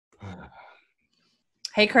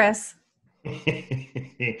Hey, Chris.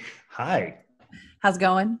 Hi. How's it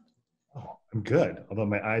going? Oh, I'm good, although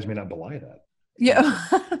my eyes may not belie that. Yeah.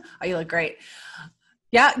 Oh, you look great.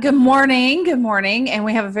 Yeah. Good morning. Good morning. And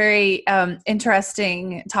we have a very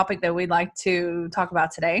interesting topic that we'd like to talk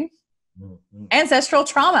about today. Mhm. Ancestral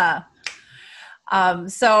trauma.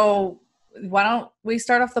 So why don't we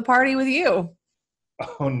start off the party with you?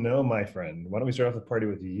 Oh no, my friend. Why don't we start off the party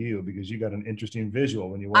with you because you got an interesting visual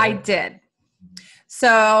when you I wear it. did.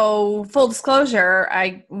 So full disclosure,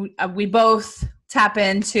 we both tap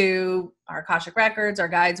into our Akashic records, our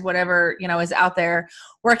guides, whatever, is out there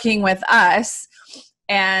working with us.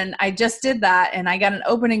 And I just did that and I got an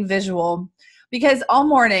opening visual because all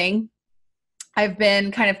morning I've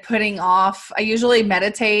been kind of putting off. I usually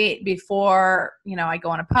meditate before, I go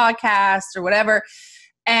on a podcast or whatever.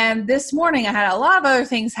 And this morning I had a lot of other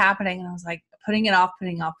things happening and I was like putting it off,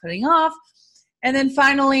 putting off, putting off. And then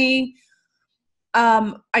finally,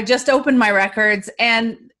 I just opened my records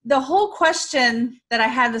and the whole question that I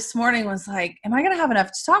had this morning was like, am I going to have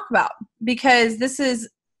enough to talk about? Because this is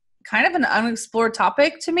kind of an unexplored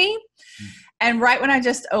topic to me. And right when I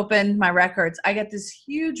just opened my records, I get this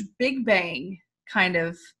huge Big Bang kind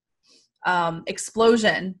of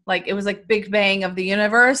explosion. Like it was like Big Bang of the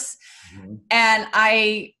universe. Mhm. And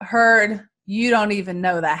I heard, you don't even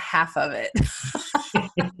know that half of it.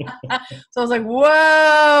 So I was like,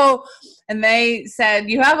 whoa. And they said,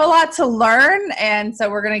 you have a lot to learn. And so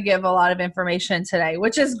we're going to give a lot of information today,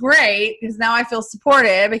 which is great because now I feel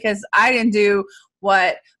supported because I didn't do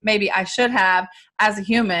what maybe I should have as a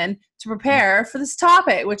human to prepare for this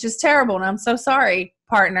topic, which is terrible. And I'm so sorry,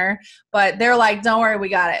 partner. But they're like, don't worry, we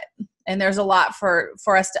got it. And there's a lot for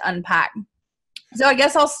us to unpack. So I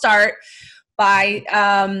guess I'll start by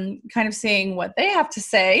kind of seeing what they have to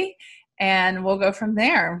say, and we'll go from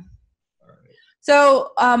there.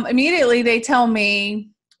 So immediately they tell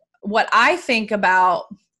me what I think about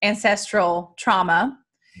ancestral trauma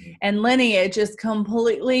and lineage is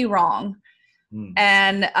completely wrong. Mm.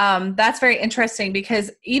 And that's very interesting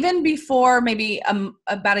because even before maybe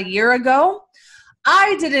about a year ago,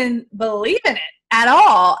 I didn't believe in it at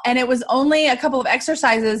all. And it was only a couple of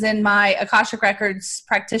exercises in my Akashic Records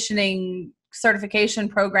practicing certification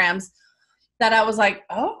programs that I was like,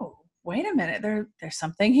 oh, wait a minute, there's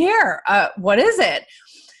something here. What is it?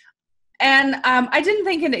 And I didn't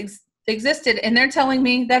think it existed. And they're telling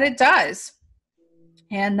me that it does.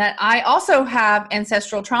 And that I also have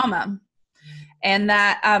ancestral trauma. And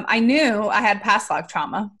that I knew I had past life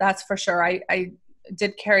trauma. That's for sure. I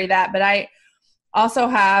did carry that. But I also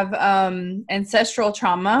have ancestral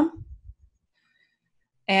trauma.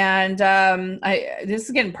 And this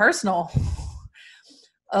is getting personal.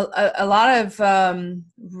 A lot of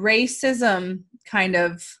racism kind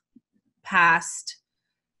of past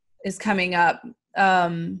is coming up.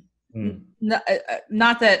 Not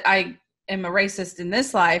that I am a racist in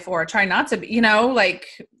this life or try not to be, like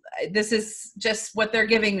this is just what they're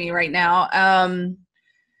giving me right now. And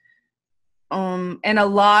a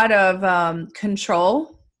lot of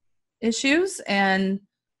control issues and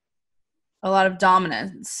a lot of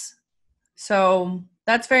dominance. So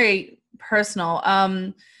that's very personal.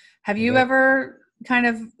 Have you That- ever kind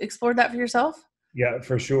of explored that for yourself? yeah,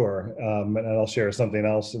 for sure. And I'll share something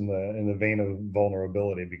else in the vein of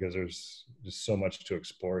vulnerability because there's just so much to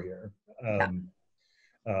explore here. Yeah.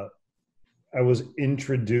 Uh, I was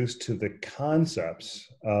introduced to the concepts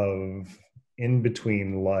of in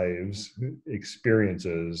between lives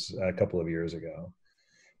experiences a couple of years ago.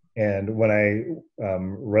 And when I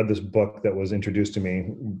read this book that was introduced to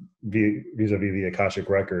me vis-a-vis the Akashic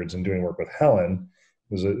Records and doing work with Helen,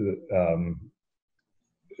 it was a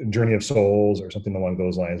Journey of Souls or something along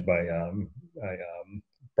those lines by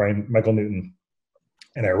Michael Newton.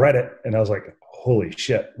 And I read it and I was like, holy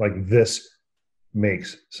shit, like this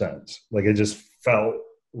makes sense. Like it just felt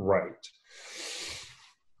right.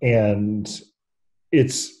 And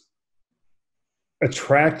it's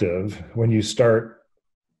attractive when you start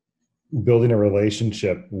building a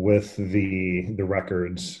relationship with the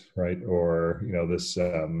records, right? Or, this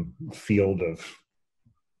field of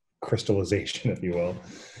crystallization, if you will.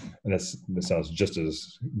 And this sounds just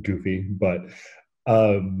as goofy, but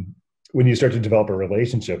when you start to develop a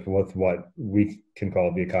relationship with what we can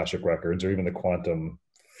call the Akashic Records or even the quantum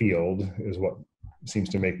field is what seems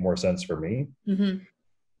to make more sense for me,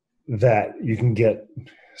 that you can get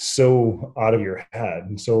so out of your head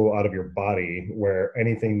and so out of your body where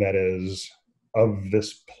anything that is of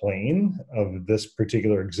this plane, of this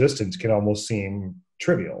particular existence can almost seem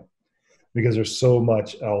trivial because there's so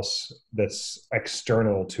much else that's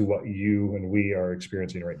external to what you and we are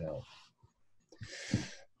experiencing right now.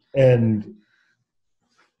 And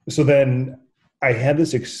so then I had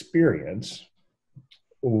this experience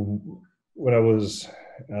when I was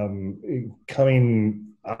coming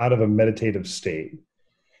out of a meditative state,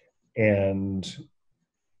 and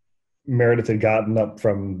Meredith had gotten up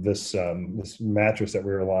from this mattress that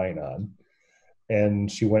we were lying on,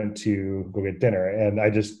 and she went to go get dinner, and I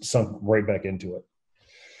just sunk right back into it.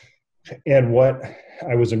 And what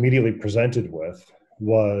I was immediately presented with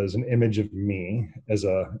was an image of me as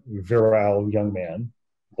a virile young man,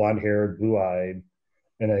 blonde-haired, blue-eyed,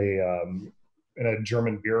 in a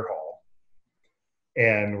German beer hall,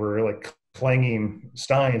 and we're like clanging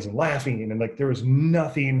steins and laughing, and like there was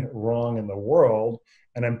nothing wrong in the world.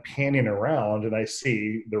 And I'm panning around, and I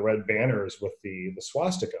see the red banners with the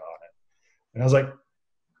swastika on it, and I was like,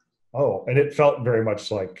 oh, and it felt very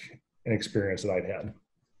much like an experience that I'd had.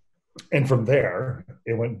 And from there,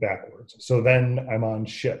 it went backwards. So then I'm on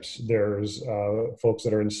ships. There's folks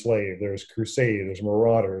that are enslaved. There's crusade. There's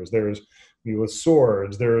marauders. There's me with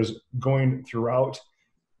swords. There's going throughout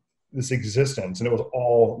this existence. And it was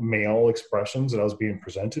all male expressions that I was being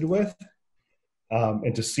presented with.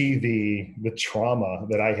 And to see the trauma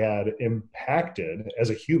that I had impacted as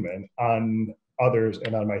a human on others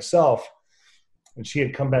and on myself. And she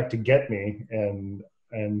had come back to get me,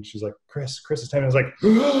 and she's like, Chris, it's time. And I was like,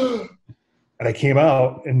 and I came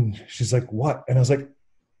out, and she's like, what? And I was like,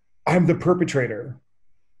 I'm the perpetrator.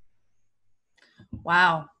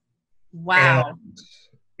 Wow. And,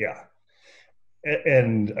 yeah.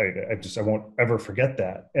 And I won't ever forget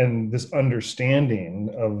that. And this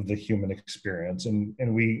understanding of the human experience, and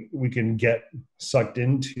we can get sucked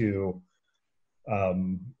into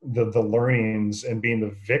the learnings and being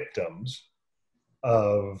the victims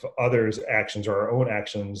of others' actions or our own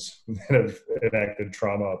actions that have enacted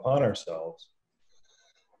trauma upon ourselves.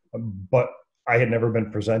 But I had never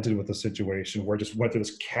been presented with a situation where I just went through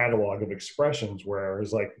this catalog of expressions where it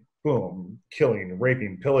was like, boom, killing,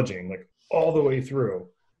 raping, pillaging, like all the way through.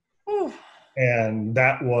 Ooh. And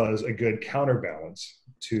that was a good counterbalance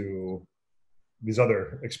to these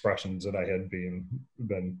other expressions that I had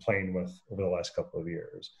been playing with over the last couple of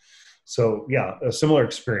years. So yeah, a similar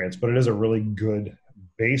experience, but it is a really good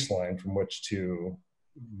baseline from which to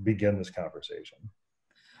begin this conversation.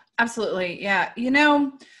 Absolutely. Yeah.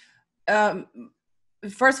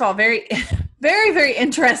 First of all, very, very, very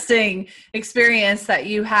interesting experience that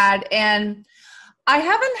you had. And I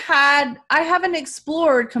haven't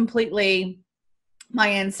explored completely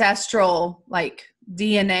my ancestral, like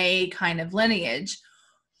DNA kind of lineage,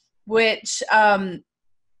 which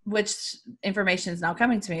information is now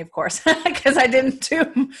coming to me, of course, because I didn't do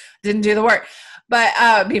the work,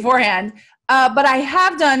 but beforehand. But I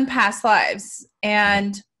have done past lives,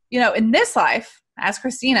 and in this life, as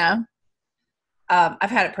Christina, I've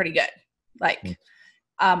had it pretty good. Like,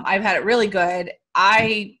 I've had it really good.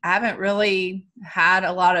 I haven't really had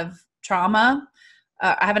a lot of trauma.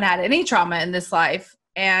 I haven't had any trauma in this life,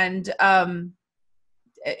 and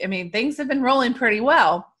things have been rolling pretty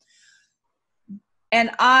well. And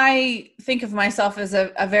I think of myself as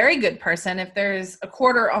a very good person. If there's a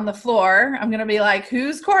quarter on the floor, I'm going to be like,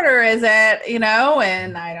 whose quarter is it?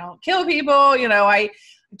 And I don't kill people. I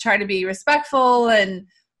try to be respectful and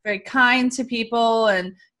very kind to people,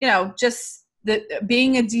 and, just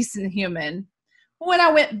being a decent human. When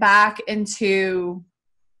I went back into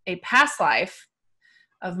a past life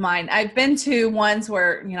of mine, I've been to ones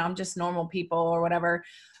where, I'm just normal people or whatever,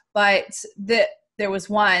 but there was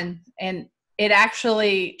one, and it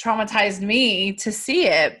actually traumatized me to see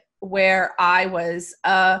it, where I was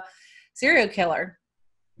a serial killer.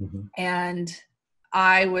 Mm-hmm. And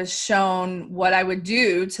I was shown what I would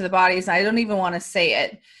do to the bodies. I don't even want to say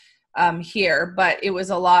it here, but it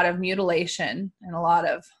was a lot of mutilation and a lot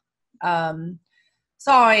of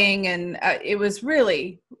sawing. And it was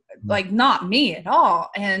really like not me at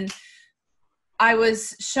all. And I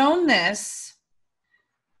was shown this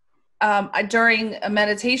during a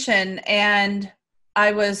meditation, and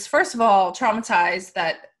I was, first of all, traumatized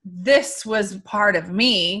that this was part of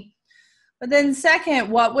me. But then second,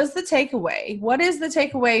 what was the takeaway? What is the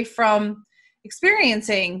takeaway from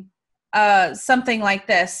experiencing something like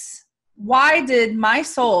this? Why did my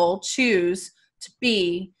soul choose to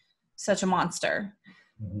be such a monster?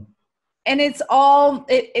 Mm-hmm. And it's all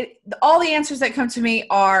the answers that come to me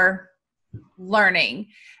are learning.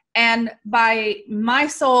 And by my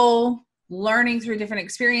soul learning through different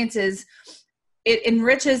experiences, it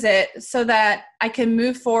enriches it so that I can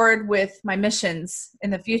move forward with my missions in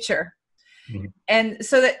the future. Mm-hmm. And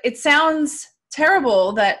so that it sounds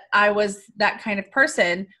terrible that I was that kind of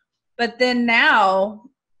person, but then now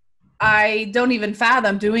I don't even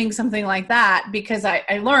fathom doing something like that because I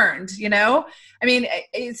learned, you know, I mean,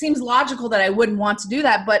 it seems logical that I wouldn't want to do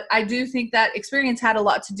that, but I do think that experience had a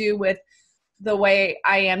lot to do with the way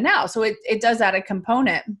I am now. So it does add a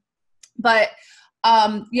component, but,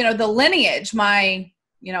 you know, the lineage, my,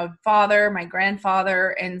 you know, father, my grandfather,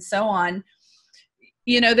 and so on,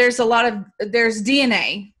 you know, there's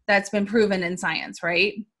DNA that's been proven in science,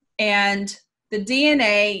 right? And the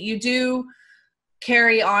DNA, you do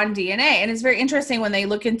carry on DNA. And it's very interesting when they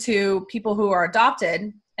look into people who are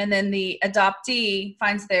adopted and then the adoptee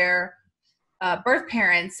finds their birth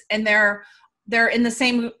parents and they're in the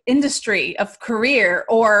same industry of career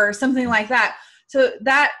or something like that. So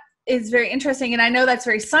that is very interesting. And I know that's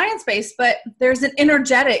very science-based, but there's an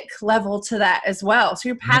energetic level to that as well. So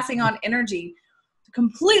you're passing on energy. It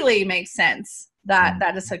completely makes sense that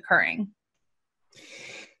that is occurring.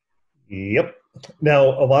 Yep. Now,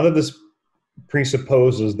 a lot of this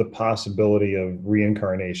presupposes the possibility of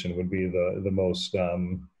reincarnation would be the most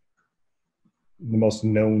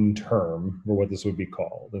known term for what this would be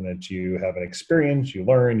called, and that you have an experience, you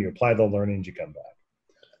learn, you apply the learnings, you come back,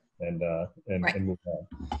 and right. And move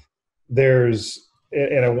on.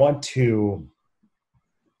 And I want to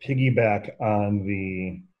piggyback on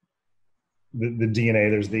the DNA.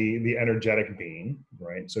 There's the energetic being,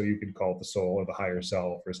 right? So you could call it the soul or the higher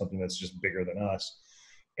self or something that's just bigger than us,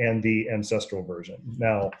 and the ancestral version.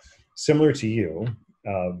 Now, similar to you,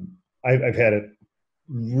 I've had it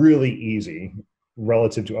really easy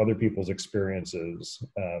relative to other people's experiences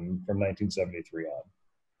from 1973 on.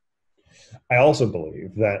 I also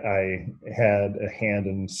believe that I had a hand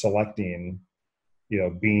in selecting, you know,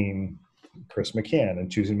 being Chris McCann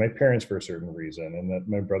and choosing my parents for a certain reason, and that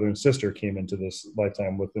my brother and sister came into this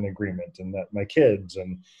lifetime with an agreement, and that my kids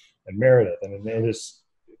and Meredith, and it is,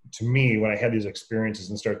 to me, when I had these experiences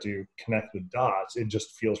and start to connect the dots, it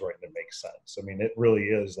just feels right and it makes sense. I mean, it really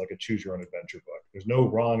is like a choose your own adventure book. There's no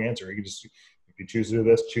wrong answer. You can just, if you choose to do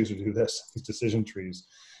this, choose to do this. These decision trees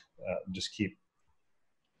just keep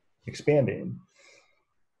expanding.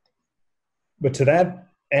 But to that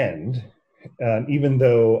end, even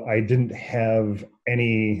though I didn't have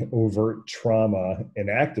any overt trauma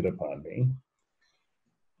enacted upon me,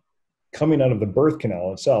 coming out of the birth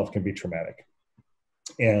canal itself can be traumatic.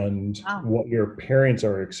 And what your parents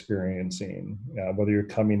are experiencing, whether you're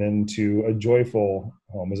coming into a joyful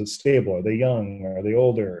home, is it stable? Are they young? Are they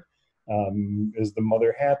older? Is the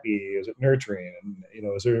mother happy? Is it nurturing? And, you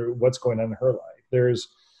know, is there, what's going on in her life? There's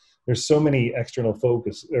so many external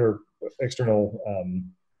focus or external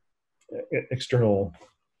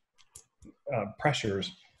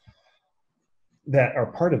pressures that are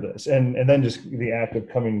part of this. And then just the act of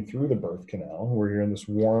coming through the birth canal, where you're in this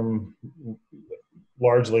warm,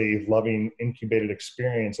 largely loving, incubated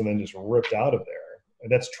experience, and then just ripped out of there.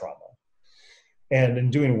 That's trauma. And in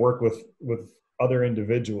doing work with other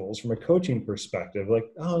individuals from a coaching perspective,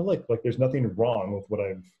 like, oh, look, like there's nothing wrong with what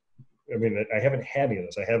I haven't had any of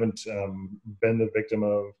this. I haven't been the victim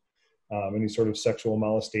of any sort of sexual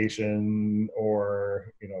molestation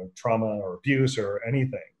or, you know, trauma or abuse or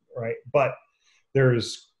anything, right? But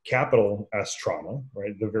there's capital S trauma,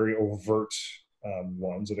 right? The very overt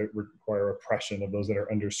ones that require oppression of those that are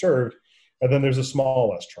underserved. And then there's a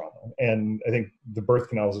small s trauma. And I think the birth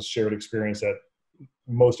canal is a shared experience that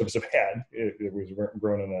most of us have had. It was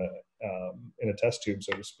grown in a test tube,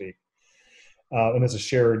 so to speak. And it's a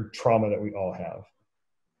shared trauma that we all have.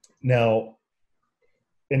 Now,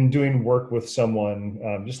 in doing work with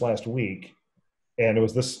someone just last week, and it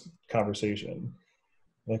was this conversation,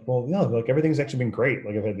 like, well, no, like everything's actually been great.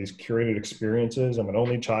 Like I've had these curated experiences. I'm an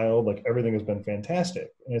only child. Like everything has been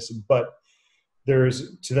fantastic. And I said, but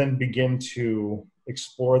there's to then begin to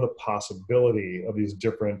explore the possibility of these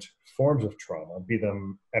different forms of trauma, be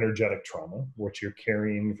them energetic trauma, which you're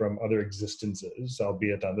carrying from other existences,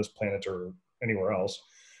 albeit on this planet or anywhere else.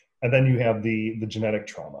 And then you have the genetic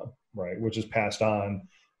trauma, right, which is passed on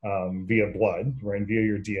via blood, right, and via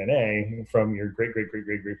your DNA from your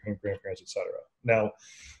great-great-great-great-great-grandparents, et cetera. Now,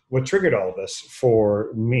 what triggered all of this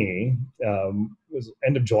for me was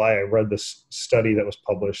end of July, I read this study that was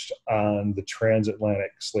published on the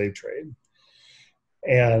transatlantic slave trade.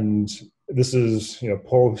 And this is, you know,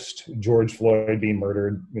 post George Floyd being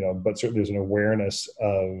murdered, you know, but certainly there's an awareness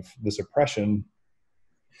of this oppression.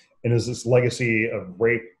 And there's this legacy of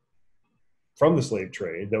rape from the slave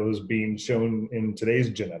trade that was being shown in today's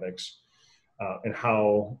genetics, and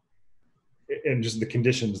how, and just the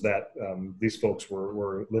conditions that these folks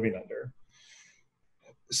were living under.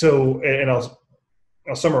 So, and I'll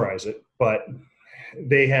summarize it, but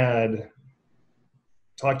they had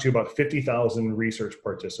talked to about 50,000 research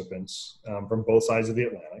participants from both sides of the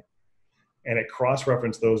Atlantic. And it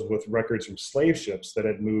cross-referenced those with records from slave ships that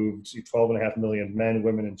had moved 12.5 million men,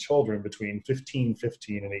 women, and children between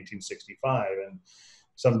 1515 and 1865. And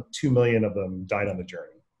some 2 million of them died on the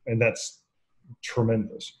journey. And that's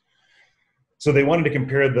tremendous. So they wanted to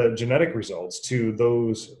compare the genetic results to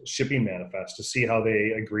those shipping manifests to see how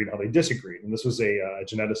they agreed, how they disagreed. And this was a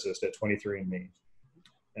geneticist at 23andMe.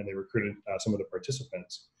 And they recruited some of the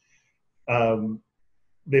participants.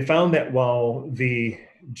 They found that while the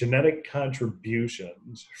genetic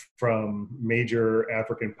contributions from major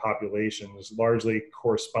African populations largely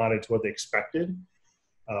corresponded to what they expected,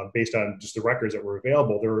 based on just the records that were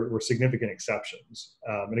available, there were significant exceptions.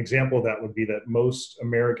 An example of that would be that most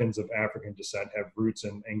Americans of African descent have roots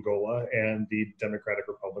in Angola and the Democratic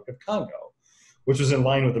Republic of Congo, which was in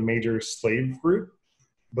line with a major slave group.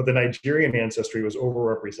 But the Nigerian ancestry was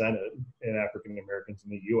overrepresented in African Americans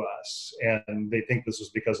in the US. And they think this was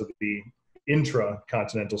because of the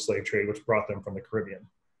intra-continental slave trade, which brought them from the Caribbean.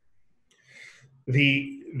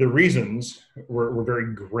 The reasons were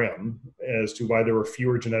very grim as to why there were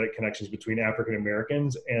fewer genetic connections between African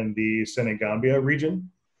Americans and the Senegambia region,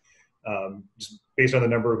 just based on the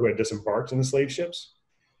number who had disembarked in the slave ships.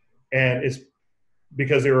 And it's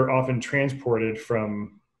because they were often transported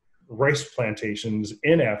from rice plantations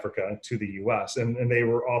in Africa to the US, and they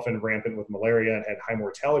were often rampant with malaria and had high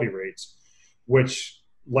mortality rates, which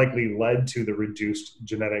likely led to the reduced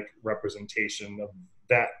genetic representation of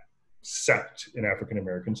that sect in African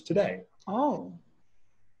Americans today. Oh.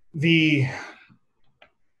 The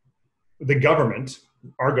government,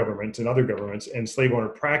 our government and other governments, and slave owner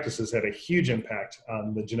practices had a huge impact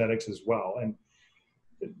on the genetics as well. And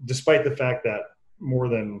despite the fact that more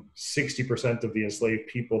than 60% of the enslaved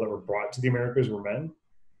people that were brought to the Americas were men,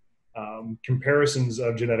 comparisons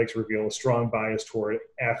of genetics reveal a strong bias toward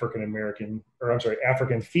African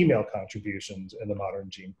female contributions in the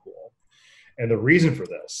modern gene pool. And the reason for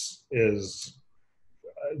this is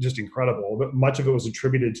just incredible, but much of it was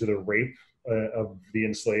attributed to the rape of the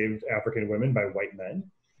enslaved African women by white men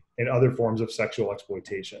and other forms of sexual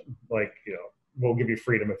exploitation, like, we'll give you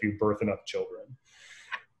freedom if you birth enough children.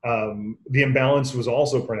 The imbalance was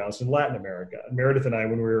also pronounced in Latin America. Meredith and I,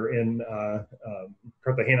 when we were in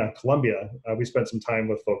Cartagena, Colombia, we spent some time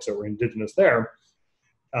with folks that were indigenous there,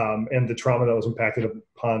 and the trauma that was impacted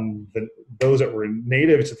upon those that were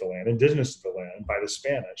native to the land, indigenous to the land, by the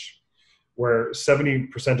Spanish, where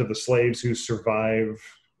 70% of the slaves who survived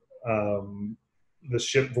the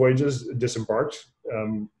ship voyages disembarked,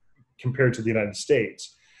 compared to the United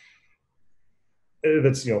States.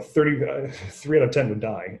 That's 3 out of 10 would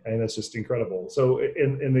die, and that's just incredible. So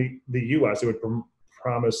in the U.S., it would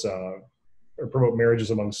promise or promote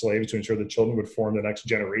marriages among slaves to ensure that children would form the next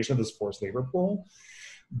generation of this forced labor pool.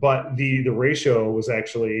 But the ratio was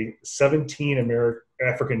actually 17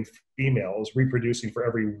 African females reproducing for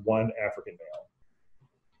every 1 African male.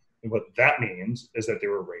 And what that means is that they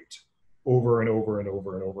were raped over and over and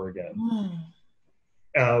over and over again.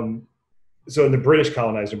 So in the British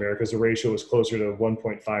colonized Americas, the ratio was closer to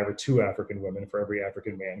 1.5 or 2 African women for every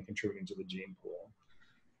African man contributing to the gene pool.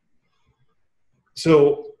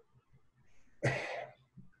 So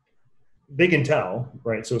they can tell,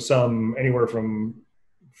 right? So some anywhere from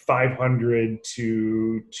 500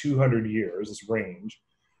 to 200 years, this range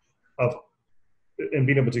of, and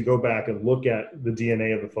being able to go back and look at the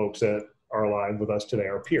DNA of the folks that are alive with us today,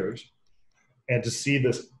 our peers, and to see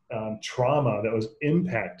this trauma that was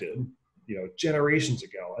impacted generations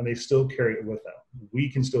ago, and they still carry it with them. We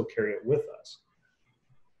can still carry it with us.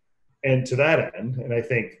 And to that end, and I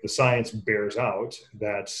think the science bears out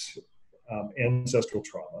that ancestral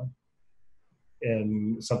trauma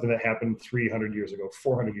and something that happened 300 years ago,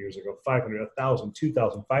 400 years ago, 500, 1,000,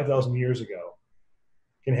 2,000, 5,000 years ago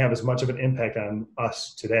can have as much of an impact on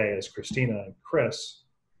us today as Christina and Chris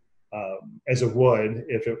as it would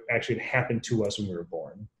if it actually happened to us when we were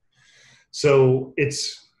born. So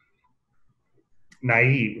it's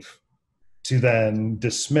naive to then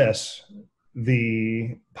dismiss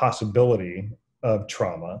the possibility of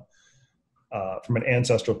trauma from an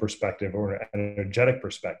ancestral perspective or an energetic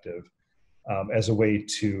perspective as a way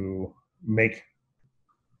to make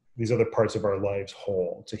these other parts of our lives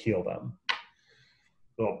whole, to heal them.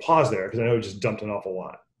 So I'll pause there because I know I just dumped an awful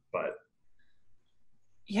lot, but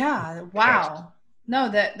yeah, wow. No,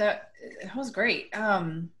 that was great.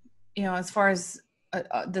 As far as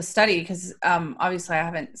the study, because obviously I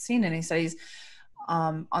haven't seen any studies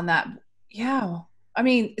on that. Yeah,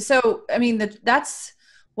 that's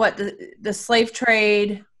what the slave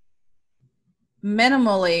trade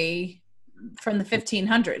minimally from the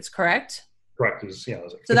 1500s, correct? Correct. So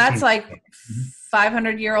that's like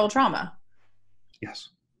 500-year-old trauma. Yes.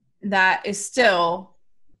 that is still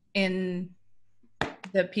in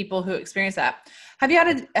the people who experience that. Have you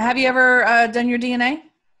ever done your DNA?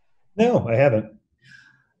 No, I haven't.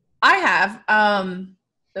 I have,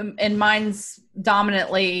 and mine's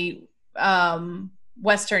dominantly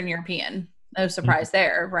Western European. No surprise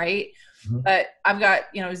there, right? Mm-hmm. But I've got,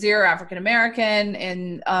 0 African American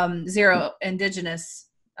and 0 indigenous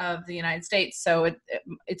of the United States, so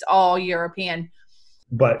it's all European.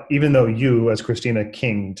 But even though you, as Christina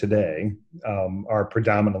King today, are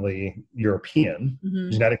predominantly European,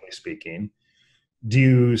 Mm-hmm. genetically speaking, do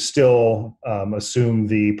you still assume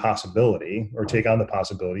the possibility or take on the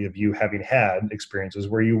possibility of you having had experiences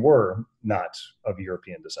where you were not of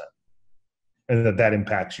European descent, and that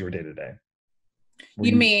impacts your day-to-day?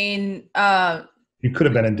 You mean you could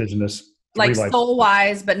have been indigenous like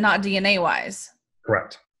soul-wise, but not DNA-wise?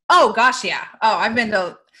 Correct. Oh gosh, yeah. Oh,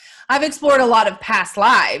 I've explored a lot of past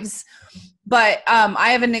lives, but I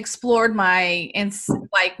haven't explored my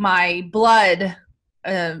blood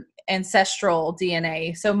ancestral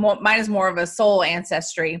DNA. So mine is more of a soul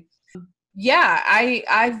ancestry. Yeah,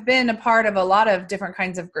 I've been a part of a lot of different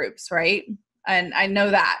kinds of groups, right? And I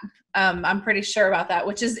know that. I'm pretty sure about that,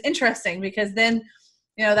 which is interesting because then,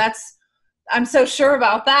 I'm so sure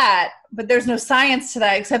about that, but there's no science to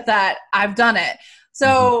that except that I've done it.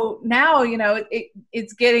 So now,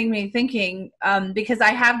 it's getting me thinking, because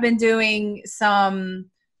I have been doing some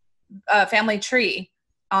family tree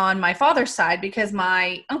on my father's side because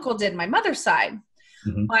my uncle did my mother's side.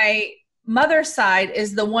 Mm-hmm. My mother's side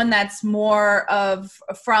is the one that's more of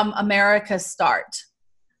from America's start,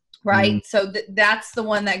 right? Mm-hmm. So that's the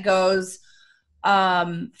one that goes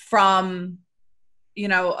from,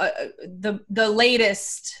 the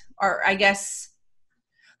latest, or I guess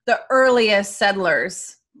the earliest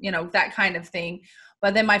settlers, that kind of thing.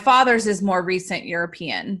 But then my father's is more recent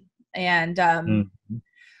European. And,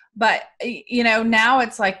 but, now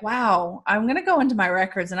it's like, wow, I'm going to go into my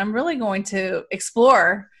records and I'm really going to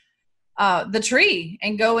explore the tree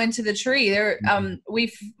and go into the tree. There,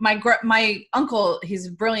 my uncle, he's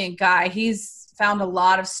a brilliant guy. He's found a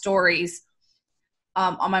lot of stories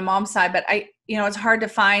on my mom's side, but it's hard to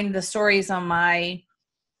find the stories on my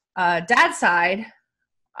dad's side.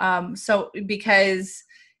 So because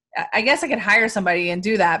I guess I could hire somebody and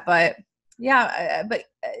do that, but yeah, but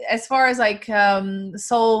as far as like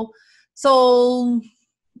soul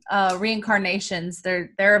reincarnations, there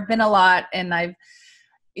have been a lot, and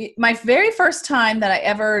my very first time that I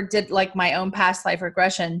ever did like my own past life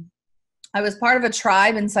regression, I was part of a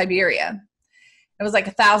tribe in Siberia. It was like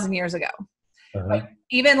 1,000 years ago. Uh-huh. Like,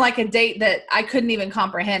 even like a date that I couldn't even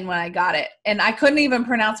comprehend when I got it. And I couldn't even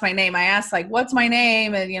pronounce my name. I asked like, what's my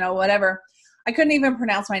name? And whatever. I couldn't even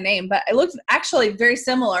pronounce my name, but it looked actually very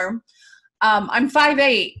similar. I'm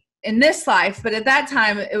 5'8" in this life, but at that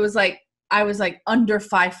time it was like, I was like under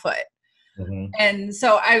 5 foot. Mm-hmm. And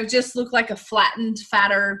so I just looked like a flattened,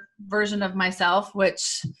 fatter version of myself,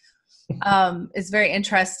 which is very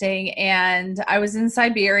interesting. And I was in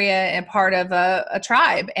Siberia and part of a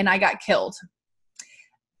tribe, and I got killed.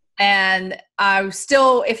 And I was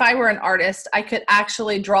still, if I were an artist, I could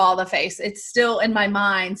actually draw the face. It's still in my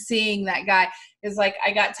mind, seeing that guy. Is like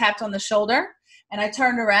I got tapped on the shoulder and I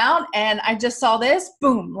turned around and I just saw this,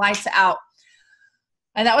 boom, lights out.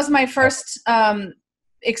 And that was my first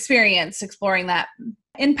experience exploring that.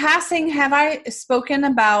 In passing, have I spoken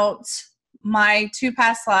about my 2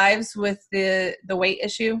 past lives with the weight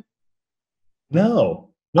issue?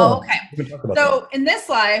 No. Oh, okay. So in this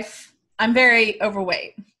life, I'm very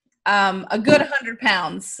overweight. A good 100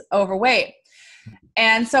 pounds overweight.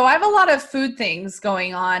 And so I have a lot of food things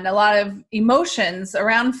going on, a lot of emotions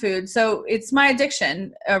around food. So it's my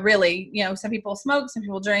addiction, really. Some people smoke, some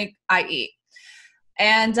people drink, I eat.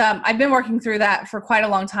 And I've been working through that for quite a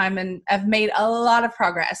long time, and I've made a lot of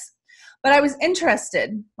progress. But I was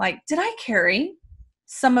interested, like, did I carry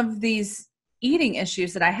some of these eating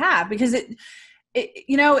issues that I have? Because it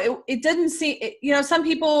didn't seem, some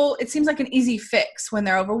people, it seems like an easy fix when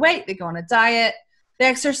they're overweight. They go on a diet, they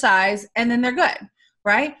exercise, and then they're good,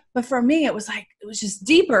 right? But for me, it was just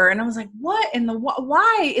deeper. And I was like,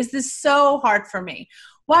 why is this so hard for me?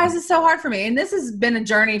 Why is it so hard for me? And this has been a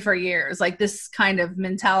journey for years, like this kind of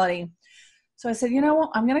mentality. So I said,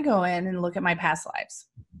 I'm going to go in and look at my past lives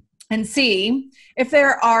and see if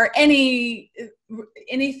there are any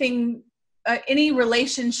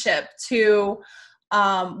relationship to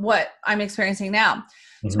what I'm experiencing now.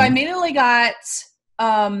 Mm-hmm. So I immediately got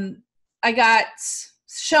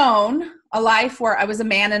shown a life where I was a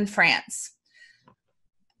man in France.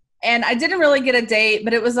 And I didn't really get a date,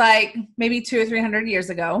 but it was like maybe 200 or 300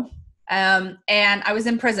 years ago. And I was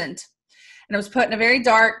imprisoned. and I was put in a very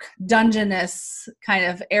dark, dungeness kind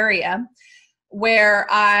of area where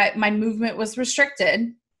my movement was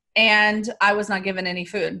restricted and I was not given any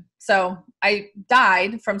food. So I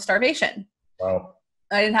died from starvation. Wow.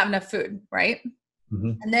 I didn't have enough food, right?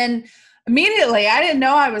 Mm-hmm. And then immediately, I didn't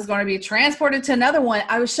know I was going to be transported to another one.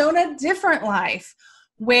 I was shown a different life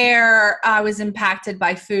where I was impacted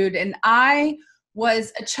by food. And I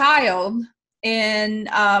was a child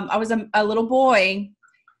I was a little boy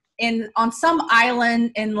on some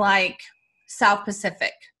island in like South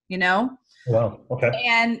Pacific, you know? Wow. Okay.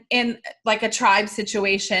 And in like a tribe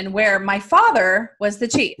situation where my father was the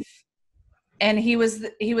chief, and he was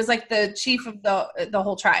like the chief of the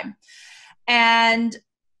whole tribe. And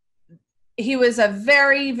he was a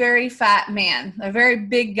very, very fat man, a very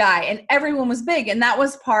big guy, and everyone was big. And that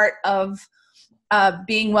was part of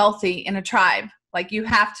being wealthy in a tribe. Like, you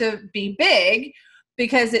have to be big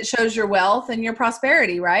because it shows your wealth and your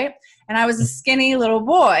prosperity, right? And I was a skinny little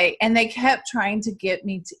boy, and they kept trying to get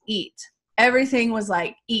me to eat. Everything was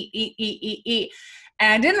like, eat, eat, eat, eat, eat.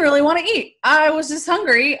 And I didn't really want to eat. I was just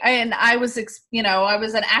hungry, and I was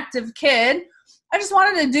an active kid. I just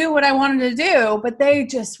wanted to do what I wanted to do, but they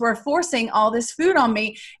just were forcing all this food on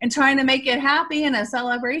me and trying to make it happy and a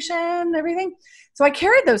celebration and everything. So I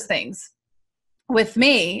carried those things with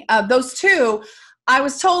me. Those two, I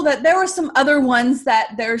was told that there were some other ones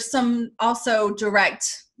that there's some also direct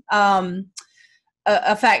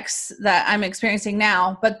effects that I'm experiencing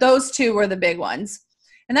now, but those two were the big ones.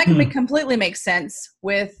 And that can completely make sense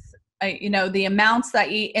with, the amounts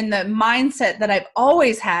that you eat and the mindset that I've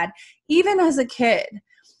always had, even as a kid,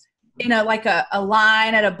 like a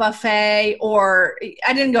line at a buffet, or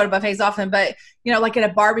I didn't go to buffets often, but, like at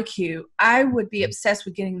a barbecue, I would be obsessed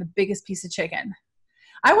with getting the biggest piece of chicken.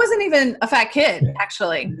 I wasn't even a fat kid,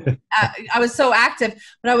 actually. I was so active,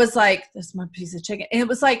 but I was like, this is my piece of chicken. And it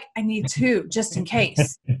was like, I need two just in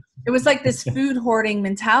case. It was like this food hoarding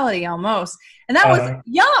mentality almost. And that was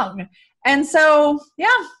young. And so,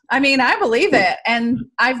 yeah, I mean, I believe it. And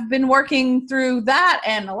I've been working through that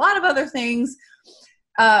and a lot of other things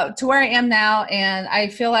to where I am now. And I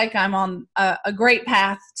feel like I'm on a great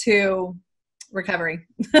path to recovery.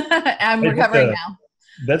 I'm recovering now.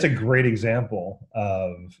 That's a great example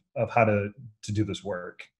of how to do this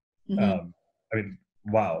work. Mm-hmm. I mean,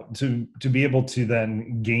 wow, to be able to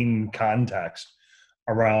then gain context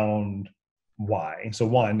around why. So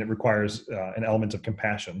one, it requires an element of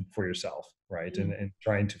compassion for yourself, right? Mm-hmm. And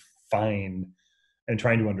trying to find and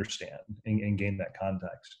trying to understand and gain that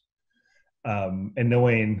context. And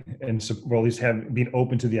knowing, and so, well, at least being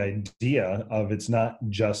open to the idea of it's not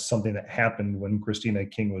just something that happened when Christina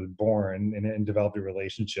King was born and developed a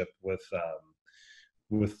relationship with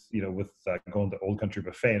going to Old Country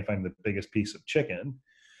Buffet and finding the biggest piece of chicken.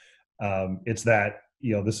 It's that,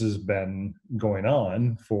 this has been going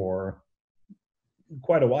on for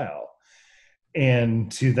quite a while, and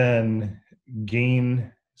to then gain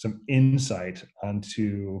some insight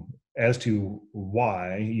as to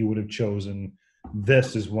why you would have chosen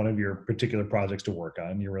this as one of your particular projects to work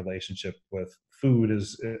on. Your relationship with food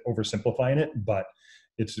is oversimplifying it, but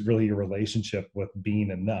it's really your relationship with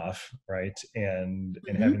being enough, right? And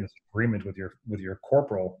having this agreement with your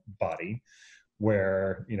corporal body,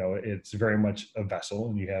 where it's very much a vessel,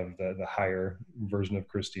 and you have the higher version of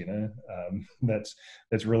Christina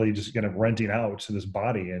that's really just kind of renting out to this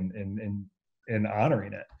body and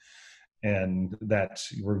honoring it. And that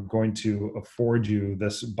we're going to afford you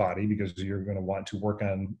this body because you're going to want to work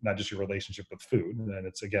on not just your relationship with food, and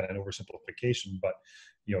it's again an oversimplification, but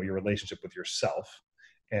your relationship with yourself,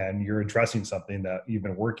 and you're addressing something that you've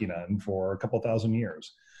been working on for a couple thousand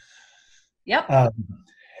years. Yep.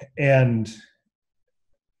 And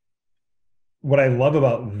what I love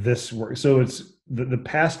about this work, so it's the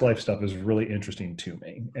past life stuff is really interesting to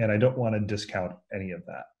me, and I don't want to discount any of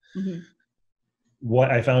that. Mm-hmm.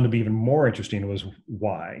 What I found to be even more interesting was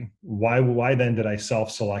why then did I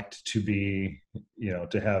self-select to be,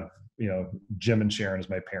 to have, Jim and Sharon as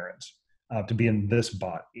my parents, to be in this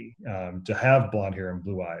body, to have blonde hair and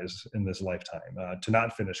blue eyes in this lifetime, to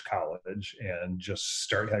not finish college and just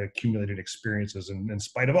start having accumulated experiences. And in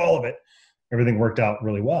spite of all of it, everything worked out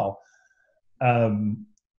really well. And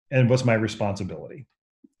what's my responsibility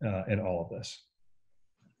in all of this?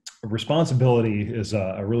 Responsibility is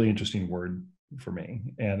a really interesting word for me,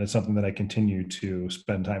 and it's something that I continue to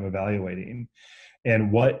spend time evaluating. And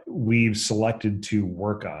what we've selected to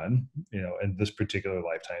work on, in this particular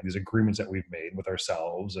lifetime, these agreements that we've made with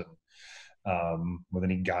ourselves and with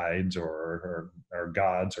any guides or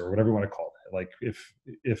gods or whatever you want to call it. Like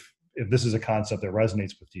if this is a concept that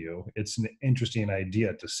resonates with you, it's an interesting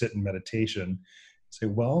idea to sit in meditation say,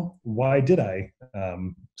 well, why did I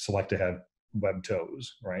select to have webbed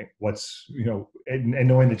toes, right? What's, and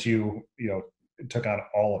knowing that you took on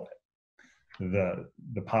all of it,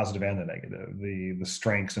 the positive and the negative, the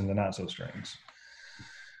strengths and the not so strengths.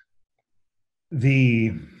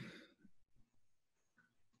 The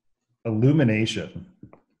illumination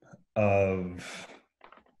of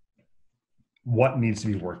what needs to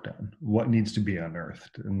be worked on, what needs to be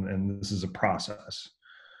unearthed, and this is a process.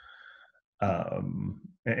 And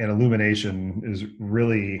illumination is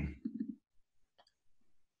really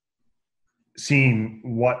seeing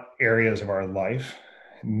what areas of our life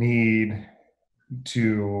need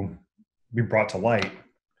to be brought to light,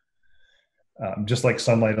 just like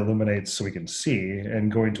sunlight illuminates so we can see,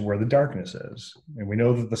 and going to where the darkness is. And we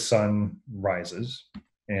know that the sun rises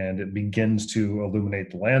and it begins to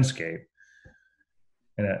illuminate the landscape.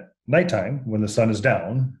 And at nighttime, when the sun is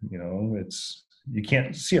down, you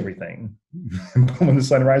can't see everything. But when the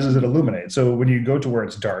sun rises, it illuminates. So when you go to where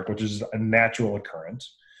it's dark, which is a natural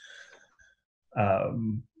occurrence,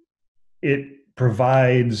 it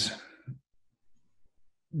provides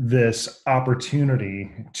this opportunity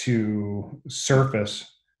to surface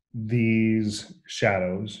these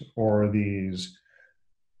shadows or these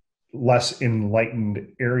less enlightened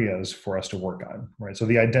areas for us to work on, right? So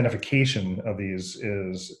the identification of these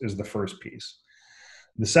is the first piece.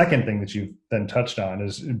 The second thing that you've then touched on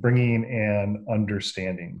is bringing an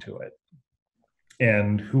understanding to it.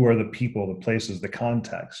 And who are the people, the places, the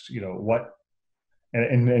context,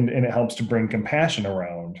 and it helps to bring compassion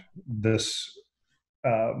around this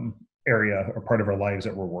area or part of our lives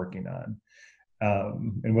that we're working on.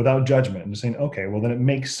 And without judgment, just saying, okay, well, then it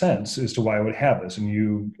makes sense as to why I would have this. And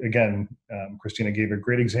you, again, Christina gave a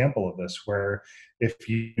great example of this, where if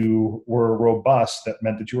you were robust, that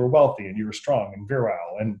meant that you were wealthy and you were strong and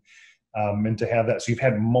virile, and to have that. So you've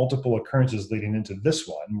had multiple occurrences leading into this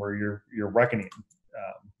one where you're reckoning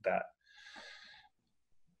that.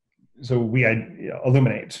 So we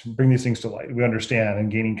illuminate, bring these things to light. We understand, and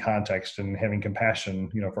gaining context and having compassion,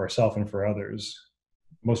 for ourselves and for others,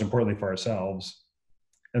 most importantly for ourselves.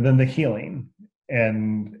 And then the healing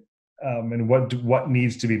and what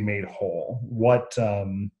needs to be made whole. What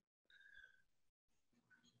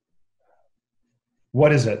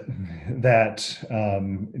is it that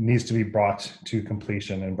needs to be brought to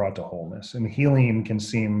completion and brought to wholeness? And healing can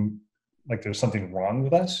seem like there's something wrong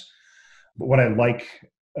with us, but what I like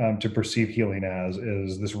to perceive healing as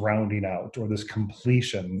is this rounding out or this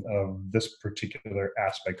completion of this particular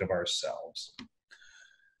aspect of ourselves.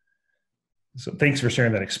 So thanks for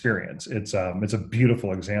sharing that experience. It's a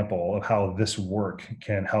beautiful example of how this work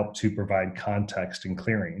can help to provide context and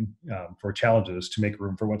clearing for challenges to make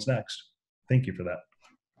room for what's next. Thank you for that.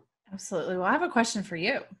 Absolutely. Well, I have a question for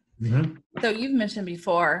you. Mm-hmm. So you've mentioned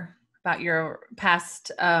before about your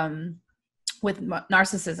past with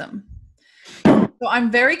narcissism. So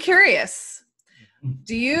I'm very curious.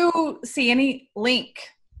 Do you see any link,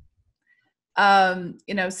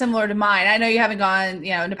 similar to mine? I know you haven't gone,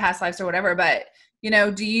 into past lives or whatever, but,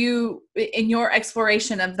 do you, in your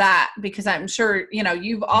exploration of that, because I'm sure,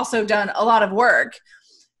 you've also done a lot of work,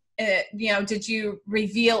 did you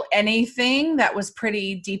reveal anything that was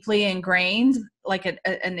pretty deeply ingrained, like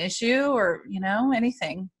an issue or,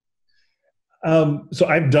 anything? So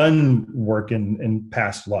I've done work in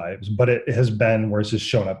past lives, but it has been where it's just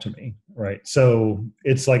shown up to me, right? So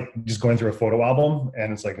it's like just going through a photo album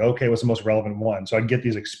and it's like, okay, what's the most relevant one? So I get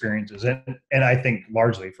these experiences. And I think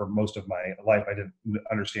largely for most of my life, I didn't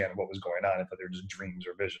understand what was going on, if they were just dreams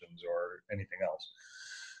or visions or anything else.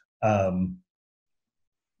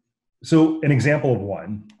 So an example of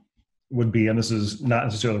one would be, and this is not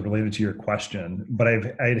necessarily related to your question, but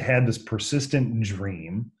I'd had this persistent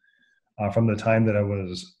dream from the time that I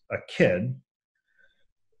was a kid,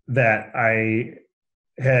 that I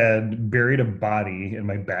had buried a body in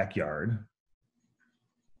my backyard.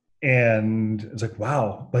 And it's like,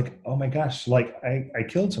 wow, like, oh my gosh, like I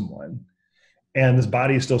killed someone. And this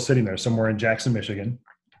body is still sitting there somewhere in Jackson, Michigan,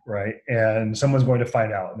 right? And someone's going to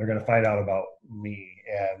find out, and they're going to find out about me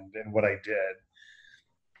and what I did.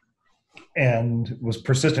 And was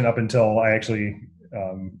persistent up until I actually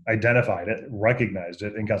identified it, recognized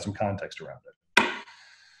it, and got some context around it.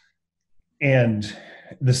 And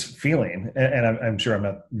this feeling, and I'm sure I'm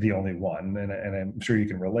not the only one, and I'm sure you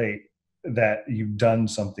can relate, that you've done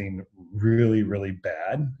something really, really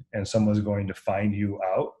bad and someone's going to find you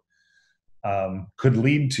out, could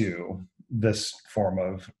lead to this form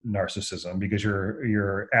of narcissism, because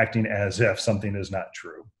you're acting as if something is not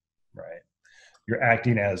true, right? You're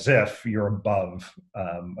acting as if you're above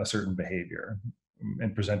a certain behavior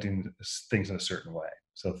and presenting things in a certain way.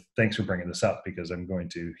 So thanks for bringing this up, because I'm going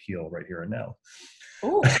to heal right here and now.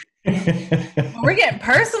 Ooh. We're getting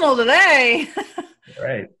personal today.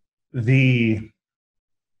 Right. The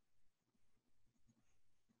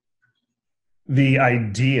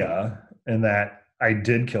idea in that I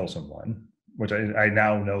did kill someone, which I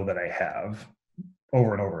now know that I have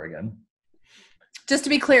over and over again. Just to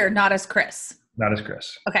be clear, not as Chris. Not as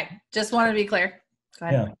Chris. Okay. Just wanted to be clear. Go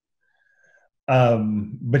ahead. Yeah.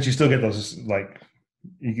 But you still get those, like,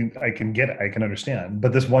 I can understand.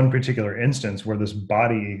 But this one particular instance where this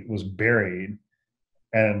body was buried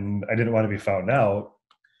and I didn't want to be found out,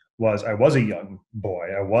 I was a young boy.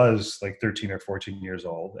 I was like 13 or 14 years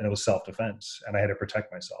old, and it was self-defense, and I had to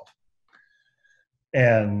protect myself.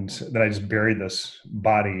 And then I just buried this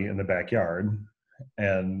body in the backyard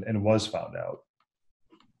and was found out.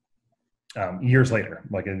 Years later,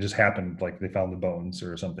 like it just happened, like they found the bones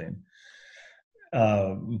or something.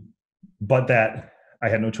 But that I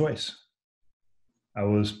had no choice. I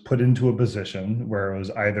was put into a position where it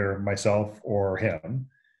was either myself or him,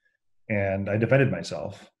 and I defended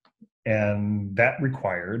myself. And that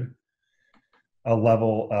required a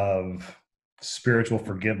level of spiritual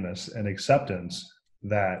forgiveness and acceptance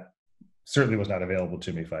that certainly was not available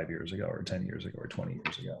to me 5 years ago or 10 years ago or 20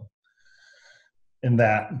 years ago. And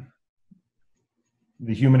that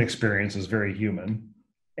the human experience is very human,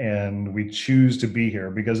 and we choose to be here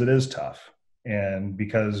because it is tough, and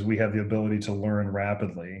because we have the ability to learn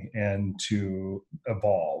rapidly and to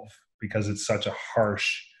evolve, because it's such a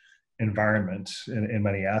harsh environment in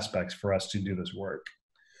many aspects for us to do this work.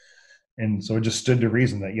 And so it just stood to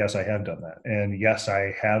reason that, yes, I have done that. And yes,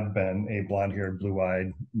 I have been a blonde-haired,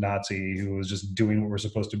 blue-eyed Nazi who was just doing what we're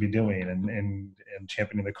supposed to be doing and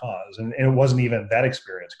championing the cause. And it wasn't even that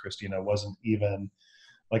experience, Christina. It wasn't even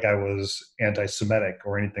like I was anti-Semitic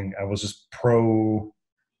or anything. I was just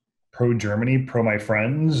pro-Germany, pro my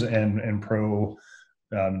friends, and pro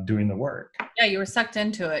doing the work. Yeah, you were sucked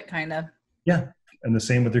into it, kind of. Yeah. And the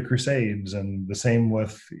same with the Crusades, and the same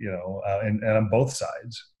with, and on both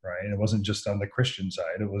sides, right? It wasn't just on the Christian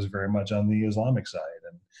side. It was very much on the Islamic side,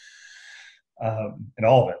 and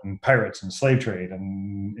all of it, and pirates and slave trade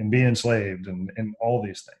and being enslaved and all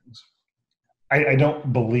these things. I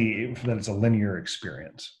don't believe that it's a linear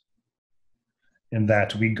experience, in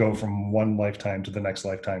that we go from one lifetime to the next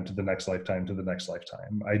lifetime to the next lifetime to the next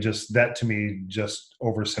lifetime. That to me just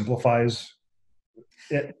oversimplifies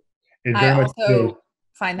it. I also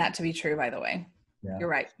find that to be true, by the way. Yeah. You're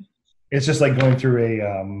right. It's just like going through a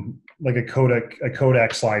Kodak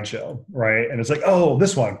slideshow, right? And it's like, oh,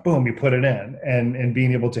 this one, boom, you put it in, and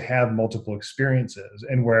being able to have multiple experiences.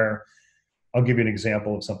 And where, I'll give you an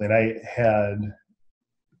example of something I had.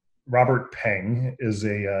 Robert Peng is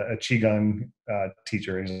a Qigong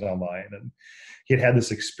teacher. He's online, and he had this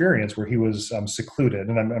experience where he was secluded,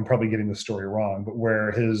 and I'm probably getting the story wrong, but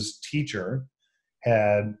where his teacher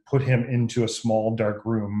had put him into a small dark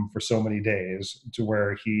room for so many days to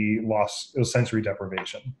where it was sensory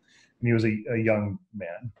deprivation. And he was a young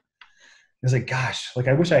man. He was like, gosh, like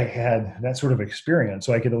I wish I had that sort of experience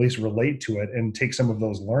so I could at least relate to it and take some of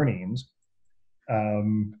those learnings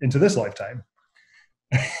into this lifetime.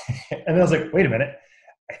 And I was like, wait a minute,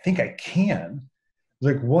 I think I can. I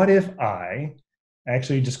was like, what if I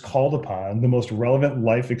actually just called upon the most relevant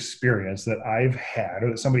life experience that I've had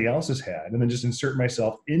or that somebody else has had, and then just insert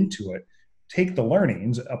myself into it, take the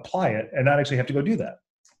learnings, apply it, and not actually have to go do that.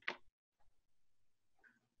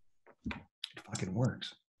 It fucking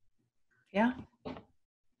works. Yeah.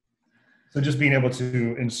 So just being able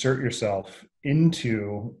to insert yourself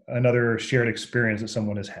into another shared experience that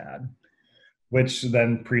someone has had, which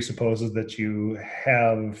then presupposes that you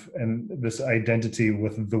have this identity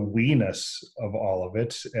with the we-ness of all of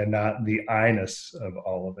it and not the I-ness of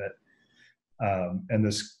all of it. And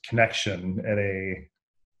this connection at a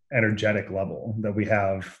energetic level that we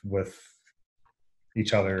have with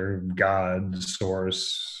each other, God,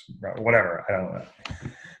 source, whatever, I don't know,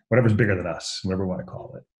 whatever's bigger than us, whatever we want to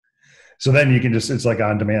call it. So then you can it's like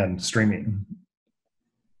on-demand streaming.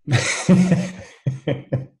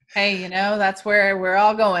 Hey, that's where we're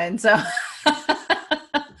all going. So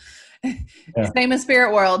same as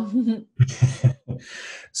spirit world.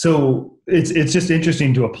 So it's just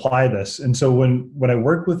interesting to apply this. And so when I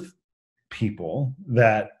work with people,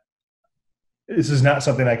 that this is not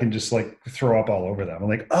something I can just like throw up all over them. I'm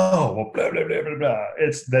like, oh, well, blah, blah, blah, blah, blah.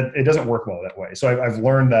 It's that it doesn't work well that way. So I've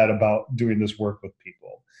learned that about doing this work with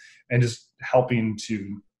people and just helping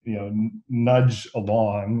to, nudge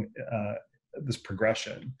along this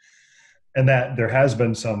progression. And that there has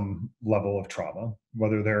been some level of trauma,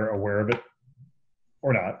 whether they're aware of it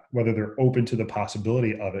or not, whether they're open to the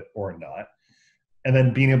possibility of it or not. And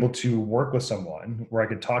then being able to work with someone where I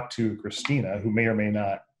could talk to Christina, who may or may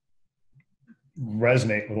not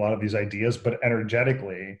resonate with a lot of these ideas, but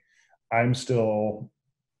energetically, I'm still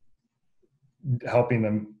helping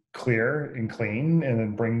them clear and clean and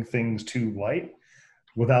then bring things to light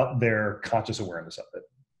without their conscious awareness of it.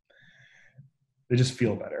 They just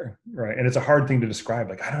feel better, right? And it's a hard thing to describe.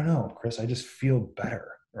 Like, I don't know, Chris, I just feel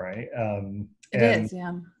better, right? It is,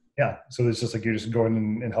 yeah. Yeah, so it's just like you're just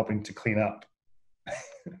going and helping to clean up.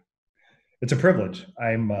 It's a privilege.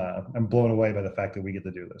 I'm blown away by the fact that we get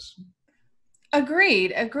to do this.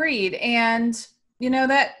 Agreed. And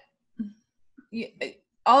that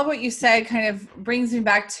all of what you said kind of brings me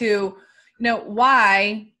back to,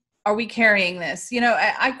 why are we carrying this?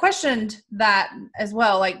 I questioned that as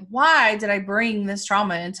well. Like, why did I bring this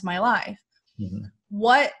trauma into my life? Mm-hmm.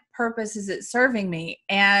 What purpose is it serving me?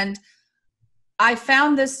 And I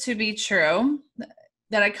found this to be true,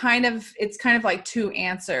 that it's kind of like two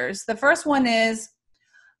answers. The first one is,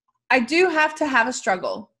 I do have to have a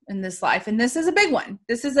struggle in this life. And this is a big one.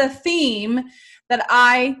 This is a theme that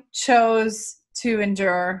I chose to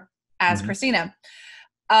endure as mm-hmm. Christina.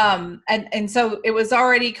 And so it was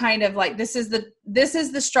already kind of like, this is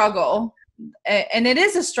the struggle. And it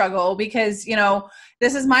is a struggle because,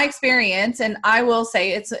 this is my experience, and I will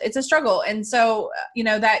say it's a struggle. And so,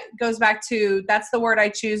 that goes back to, that's the word I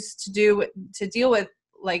choose to deal with,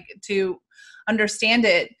 like, to understand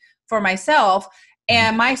it for myself.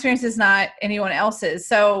 And my experience is not anyone else's.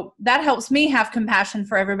 So that helps me have compassion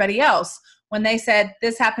for everybody else when they said,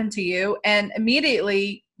 this happened to you. And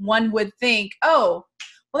immediately one would think, oh,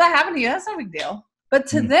 well, that happened to you. That's no big deal. But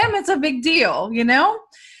to them, it's a big deal, Yeah.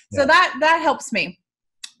 So that helps me.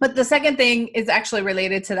 But the second thing is actually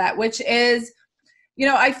related to that, which is,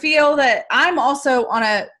 I feel that I'm also on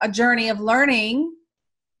a journey of learning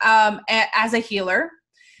as a healer,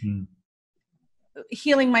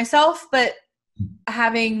 healing myself, but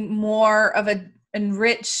having more of a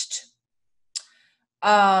enriched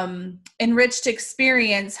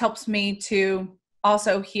experience helps me to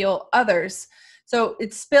also heal others. So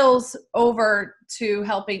it spills over to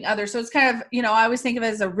helping others. So it's kind of, I always think of it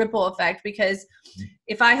as a ripple effect, because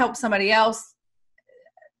if I help somebody else,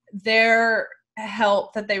 their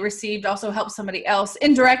help that they received also helps somebody else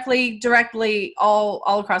indirectly, directly, all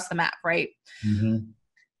across the map. Right. Mm-hmm.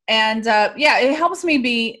 And it helps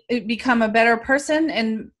me become a better person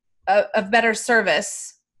and of better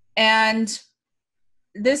service. And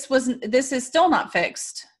this is still not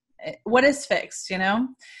fixed. What is fixed?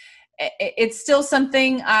 It's still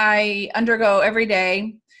something I undergo every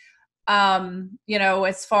day.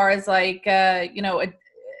 As far as like,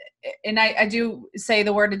 and I do say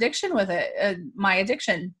the word addiction with it, my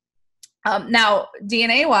addiction. Now,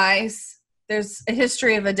 DNA wise, there's a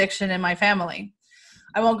history of addiction in my family.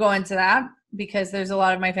 I won't go into that because there's a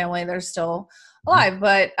lot of my family that are still alive,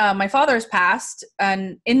 but my father's passed,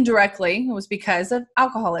 and indirectly it was because of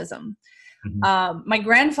alcoholism. Mm-hmm. My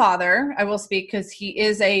grandfather, I will speak because he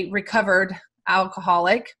is a recovered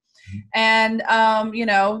alcoholic. Mm-hmm.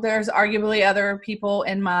 And, there's arguably other people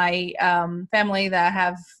in my family that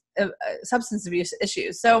have substance abuse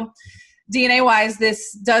issues. So DNA wise,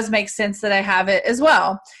 this does make sense that I have it as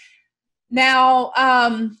well. Now,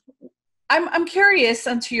 I'm curious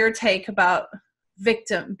onto your take about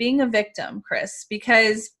being a victim, Chris,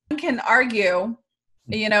 because one can argue,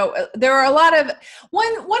 there are a lot of,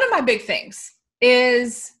 one of my big things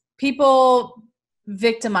is people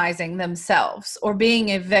victimizing themselves or being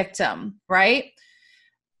a victim, right?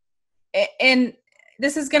 And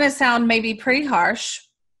this is going to sound maybe pretty harsh,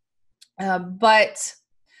 but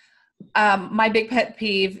my big pet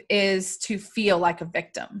peeve is to feel like a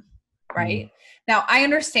victim, right? Now, I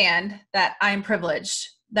understand that I'm privileged,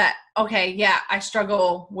 that, okay, yeah, I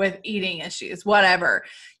struggle with eating issues, whatever,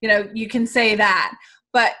 you can say that.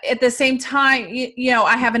 But at the same time,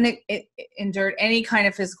 I haven't endured any kind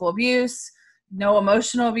of physical abuse, no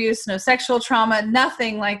emotional abuse, no sexual trauma,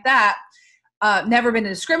 nothing like that. Never been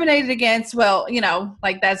discriminated against. Well,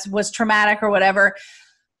 like that was traumatic or whatever.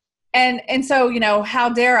 And so, how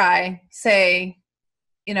dare I say,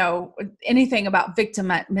 anything about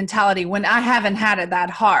victim mentality when I haven't had it that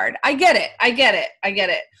hard? I get it.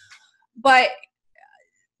 But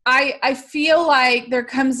I feel like there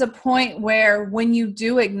comes a point where when you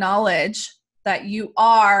do acknowledge that you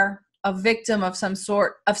are a victim of some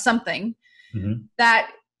sort of something, mm-hmm.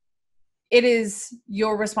 that it is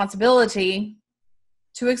your responsibility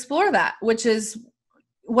to explore that, which is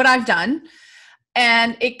what I've done.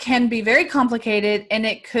 And it can be very complicated, and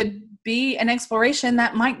it could be an exploration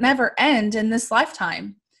that might never end in this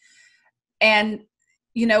lifetime. And,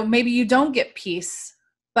 maybe you don't get peace,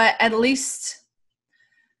 but at least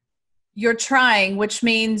you're trying, which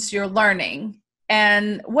means you're learning.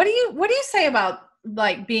 And what do you say about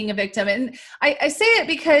like being a victim? And I say it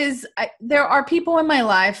because there are people in my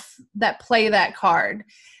life that play that card.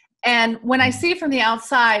 And when I see it from the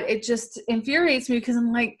outside, it just infuriates me because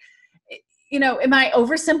I'm like, am I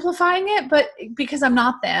oversimplifying it? But because I'm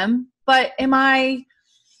not them, but am I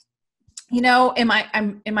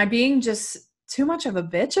being just too much of a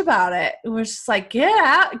bitch about it? We're just like,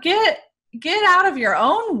 get out of your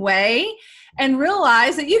own way and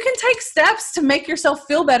realize that you can take steps to make yourself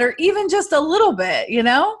feel better, even just a little bit,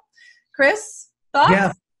 Chris, thoughts?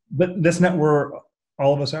 Yeah, but that's not where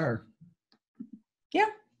all of us are. Yeah.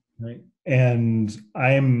 Right. And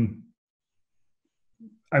I'm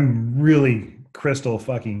really crystal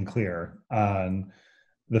fucking clear on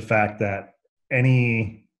the fact that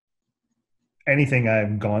anything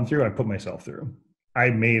I've gone through, I put myself through.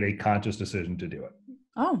 I made a conscious decision to do it.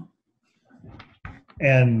 Oh.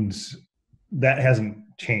 And that hasn't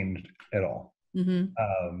changed at all. Mm-hmm.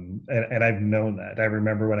 And I've known that. I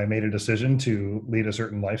remember when I made a decision to lead a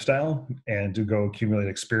certain lifestyle and to go accumulate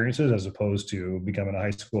experiences as opposed to becoming a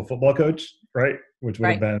high school football coach, right? Which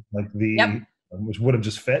would have been like which would have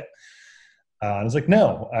just fit. I was like,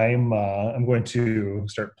 no, I'm going to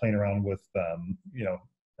start playing around with,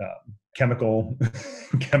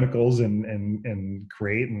 chemicals and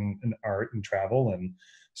create and art and travel and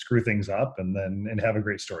screw things up and have a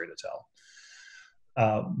great story to tell.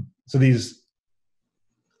 So there's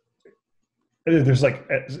like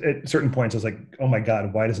at certain points I was like, oh my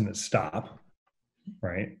God, why doesn't it stop?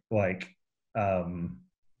 Right. Like,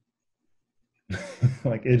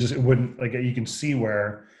 like it wouldn't, like, you can see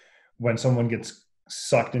where when someone gets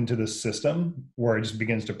sucked into this system where it just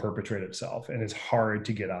begins to perpetrate itself and it's hard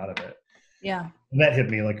to get out of it. Yeah. And that hit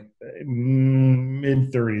me like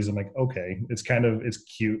mid 30s. I'm like, okay, it's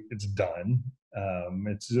cute. It's done.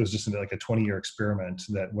 It was just like a 20-year experiment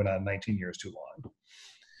that went on 19 years too long.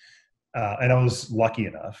 And I was lucky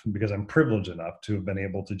enough, because I'm privileged enough to have been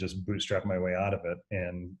able to just bootstrap my way out of it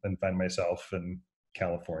and then find myself in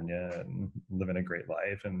California and living a great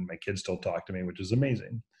life. And my kids still talk to me, which is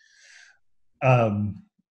amazing.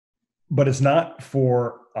 But it's not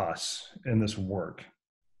for us in this work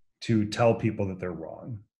to tell people that they're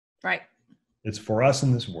wrong. Right. It's for us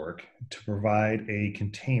in this work to provide a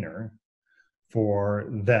container for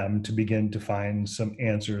them to begin to find some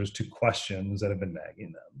answers to questions that have been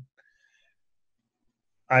nagging them.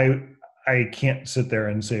 I can't sit there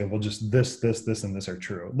and say, well, just this, and this are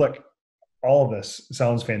true. Look, all of this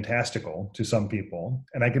sounds fantastical to some people,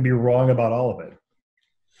 and I could be wrong about all of it.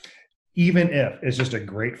 Even if it's just a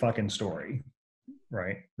great fucking story,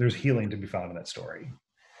 right? There's healing to be found in that story.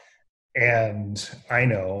 And I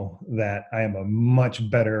know that I am a much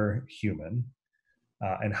better human,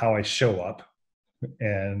 and how I show up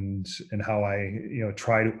and how I,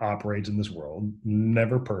 try to operate in this world.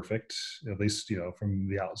 Never perfect, at least, from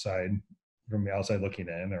the outside looking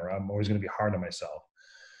in, or I'm always going to be hard on myself.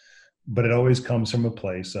 But it always comes from a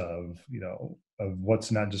place of, of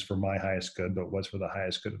what's not just for my highest good, but what's for the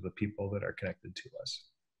highest good of the people that are connected to us.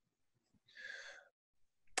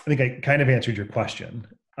 I think I kind of answered your question.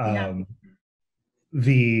 Yeah.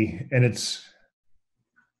 It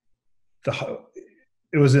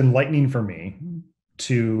was enlightening for me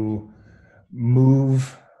to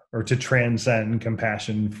move or to transcend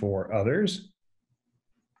compassion for others,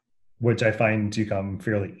 which I find to come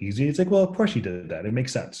fairly easy. It's like, well, of course you did that. It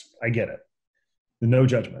makes sense. I get it. No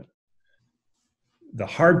judgment. The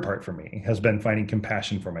hard part for me has been finding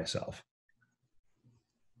compassion for myself.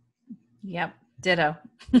 Yep. Ditto.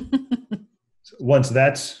 Once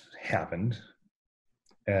that's happened,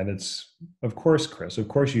 and it's, of course, Chris, of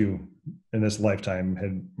course you in this lifetime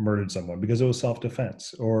had murdered someone because it was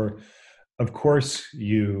self-defense, or of course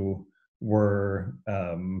you were,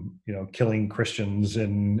 killing Christians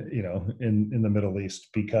in the Middle East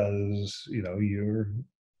because, it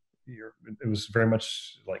was very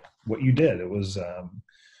much like what you did. It was, it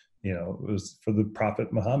was for the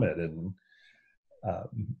Prophet Muhammad, and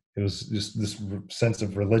it was just this sense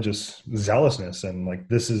of religious zealousness and like,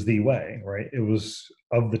 this is the way, right? It was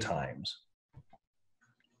of the times.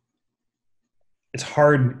 It's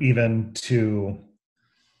hard even to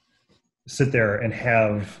sit there and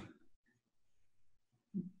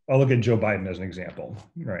I'll look at Joe Biden as an example,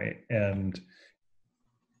 right? And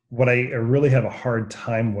what I really have a hard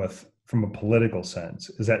time with from a political sense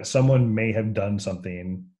is that someone may have done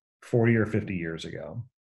something 40 or 50 years ago,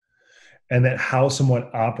 and that how someone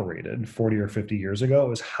operated 40 or 50 years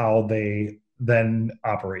ago is how they then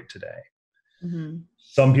operate today. Mm-hmm.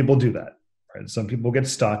 Some people do that. Right? Some people get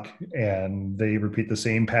stuck and they repeat the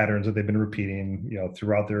same patterns that they've been repeating,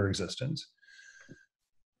 throughout their existence.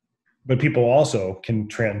 But people also can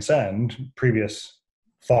transcend previous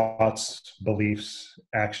thoughts, beliefs,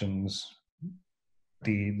 actions,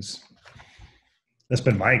 deeds. That's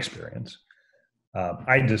been my experience.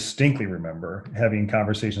 I distinctly remember having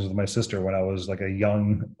conversations with my sister when I was like a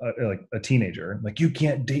young, like a teenager. Like, you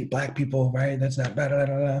can't date Black people, right? That's not bad.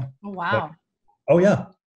 Oh, wow. Like, oh yeah,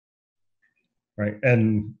 right.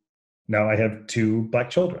 And now I have 2 Black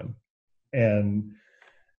children, and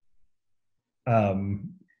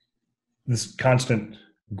this constant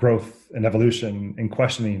growth and evolution and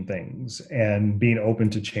questioning things and being open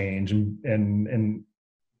to change and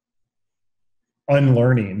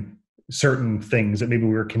unlearning certain things that maybe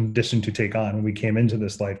we were conditioned to take on when we came into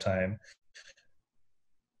this lifetime,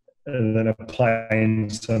 and then applying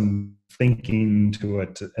some thinking to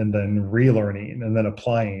it, and then relearning, and then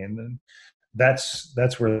applying. And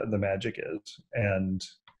that's where the magic is. And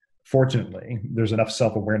fortunately, there's enough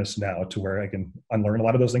self-awareness now to where I can unlearn a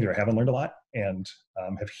lot of those things, or I haven't learned a lot, and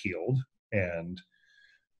have healed. And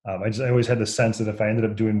I always had the sense that if I ended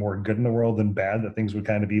up doing more good in the world than bad, that things would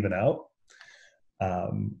kind of even out.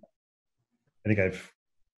 I think I've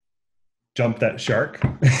jumped that shark,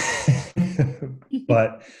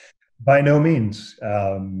 but by no means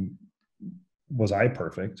was I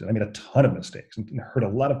perfect. I made a ton of mistakes and hurt a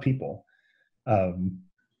lot of people. And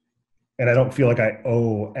I don't feel like I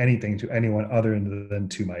owe anything to anyone other than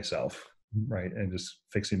to myself, right? And just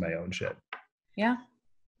fixing my own shit. Yeah.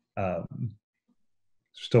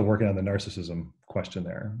 Still working on the narcissism question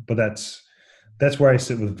there, but that's where I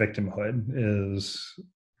sit with victimhood, is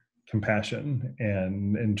compassion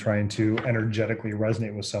and trying to energetically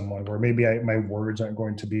resonate with someone where maybe my words aren't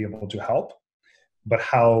going to be able to help, but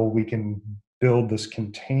how we can build this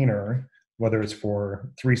container, whether it's for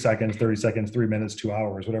 3 seconds, 30 seconds, 3 minutes, 2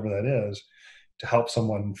 hours, whatever that is, to help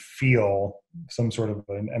someone feel some sort of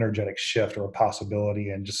an energetic shift or a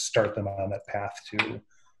possibility, and just start them on that path to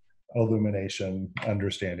illumination,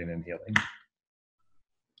 understanding, and healing.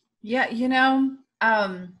 Yeah.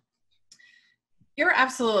 You're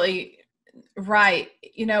absolutely right.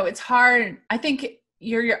 It's hard. I think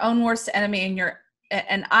you're your own worst enemy,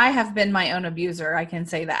 and I have been my own abuser. I can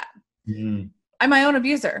say that. Mm. I'm my own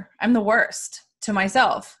abuser. I'm the worst to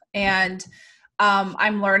myself. And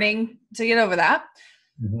I'm learning to get over that.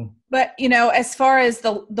 Mm-hmm. But, as far as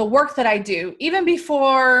the work that I do, even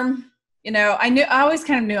before, I always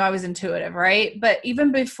kind of knew I was intuitive, right? But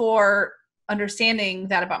even before understanding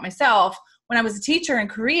that about myself, when I was a teacher in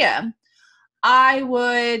Korea, I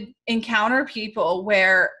would encounter people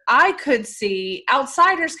where I could see,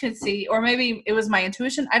 outsiders could see, or maybe it was my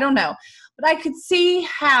intuition, I don't know, but I could see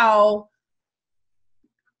how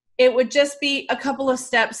it would just be a couple of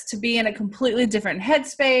steps to be in a completely different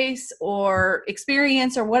headspace or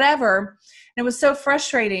experience or whatever. And it was so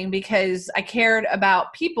frustrating because I cared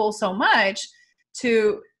about people so much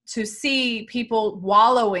to see people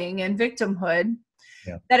wallowing in victimhood.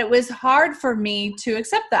 Yeah. That it was hard for me to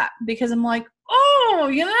accept that, because I'm like,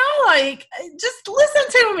 just listen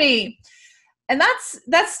to me. And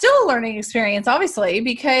that's still a learning experience, obviously,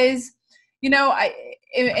 because,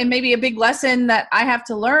 it may be a big lesson that I have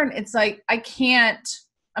to learn. It's like, I'm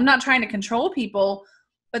not trying to control people,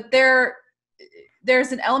 but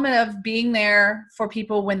there's an element of being there for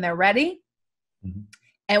people when they're ready. Mm-hmm.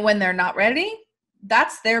 And when they're not ready,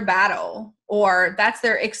 that's their battle, or that's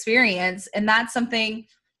their experience. And that's something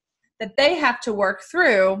that they have to work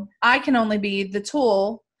through. I can only be the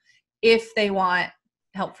tool if they want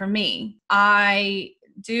help from me. I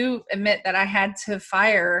do admit that I had to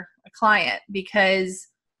fire a client because,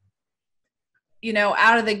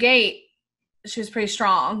 out of the gate, she was pretty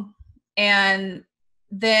strong. And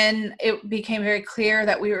then it became very clear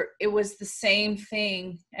that it was the same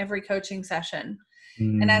thing every coaching session.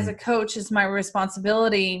 Mm. And as a coach, it's my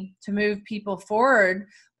responsibility to move people forward,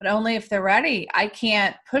 but only if they're ready. I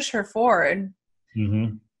can't push her forward.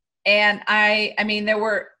 Mm-hmm. And there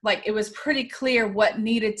were it was pretty clear what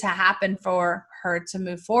needed to happen for her to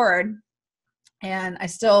move forward. And I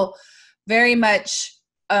still very much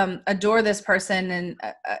adore this person, and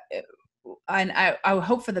I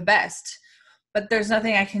hope for the best, but there's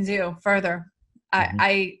nothing I can do further. Mm-hmm.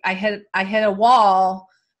 I hit a wall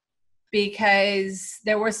because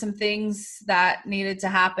there were some things that needed to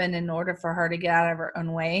happen in order for her to get out of her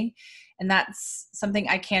own way. And that's something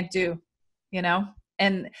I can't do,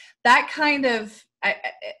 and that kind of,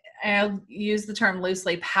 I'll use the term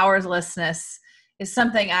loosely, powerlessness is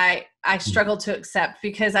something I struggle to accept,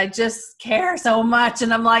 because I just care so much.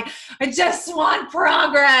 And I'm like, I just want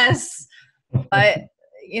progress. But,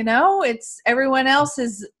 it's everyone else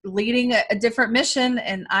is leading a different mission,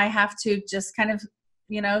 and I have to just kind of,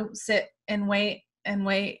 sit and wait and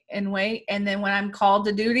wait and wait. And then when I'm called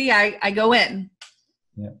to duty, I go in.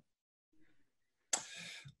 Yeah.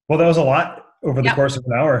 Well, that was a lot over the Yep. course of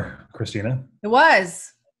an hour, Christina. It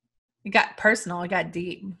was. It got personal. It got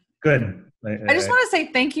deep. Good. I just want to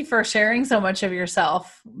say thank you for sharing so much of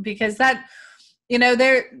yourself, because that,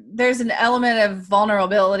 there's an element of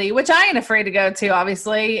vulnerability, which I ain't afraid to go to,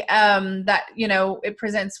 obviously, that, it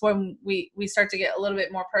presents when we start to get a little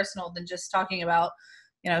bit more personal than just talking about,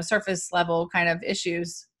 surface level kind of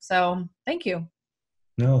issues. So thank you.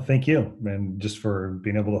 No, thank you. And just for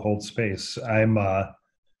being able to hold space. I'm,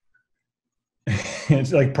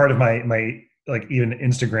 it's like part of my like even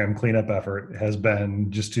Instagram cleanup effort has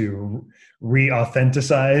been just to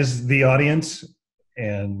re-authenticize the audience.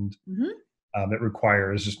 And it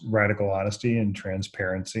requires just radical honesty and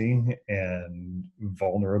transparency and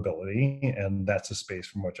vulnerability. And that's a space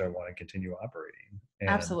from which I want to continue operating. And,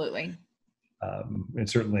 absolutely. It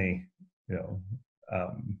certainly,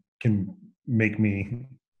 can make me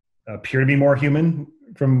appear to be more human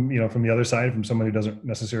from the other side, from someone who doesn't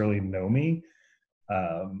necessarily know me.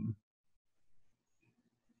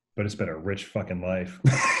 But it's been a rich fucking life.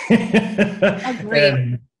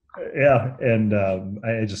 Agreed. I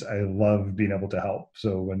love being able to help.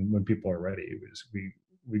 So when people are ready,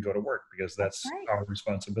 we go to work, because that's right. our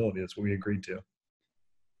responsibility. That's what we agreed to.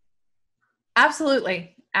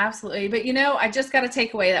 Absolutely. But I just got a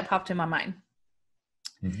takeaway that popped in my mind.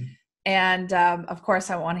 Mm-hmm. And of course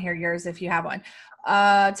I want to hear yours if you have one.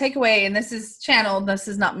 Takeaway, and this is channeled, this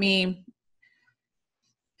is not me.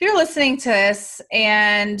 If you're listening to this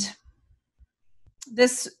and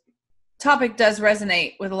this topic does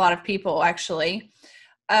resonate with a lot of people, actually,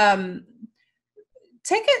 take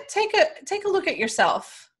a look at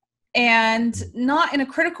yourself, and not in a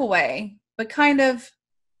critical way, but kind of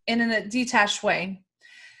in a detached way,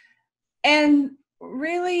 and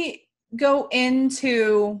really go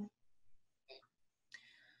into,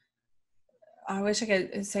 I wish I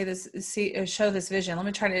could say this, show this vision. Let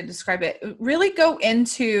me try to describe it. Really go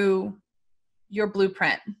into your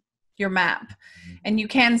blueprint, your map, and you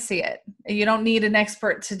can see it. You don't need an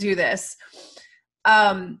expert to do this.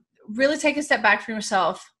 Really take a step back from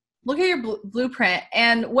yourself. Look at your blueprint,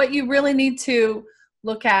 and what you really need to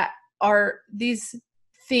look at are these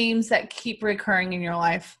themes that keep recurring in your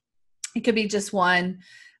life. It could be just one.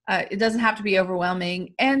 It doesn't have to be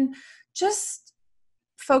overwhelming, and just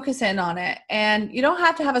focus in on it. And you don't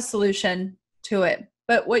have to have a solution to it,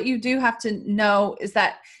 but what you do have to know is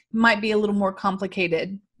that it might be a little more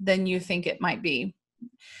complicated than you think it might be.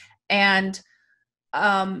 And,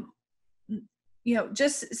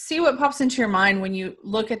 just see what pops into your mind when you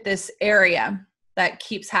look at this area that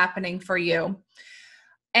keeps happening for you.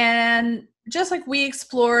 And just like we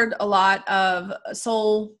explored a lot of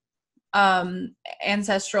soul,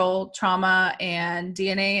 ancestral trauma and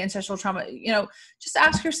DNA ancestral trauma, just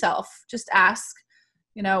ask yourself,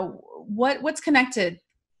 what's connected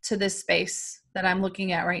to this space that I'm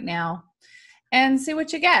looking at right now, and see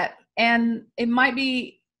what you get. And it might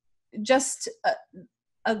be just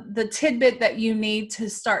the tidbit that you need to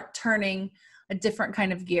start turning a different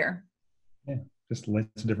kind of gear. Yeah, just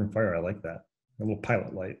lights a different fire. I like that. A little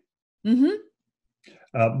pilot light.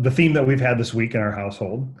 Mm-hmm. The theme that we've had this week in our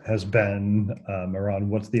household has been around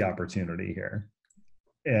what's the opportunity here.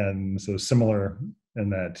 And so similar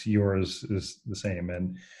in that yours is the same.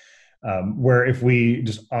 And where if we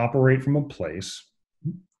just operate from a place,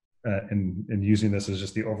 and using this as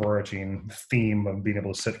just the overarching theme of being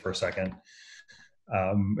able to sit for a second,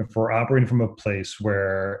 if we're operating from a place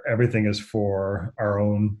where everything is for our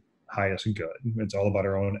own highest good, it's all about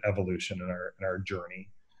our own evolution and our journey.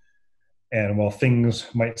 And while things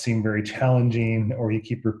might seem very challenging, or you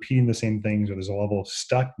keep repeating the same things, or there's a level of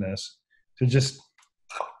stuckness, to just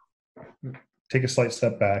take a slight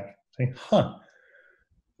step back, say,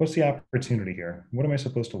 what's the opportunity here? What am I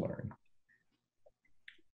supposed to learn?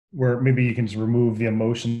 Where maybe you can just remove the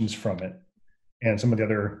emotions from it and some of the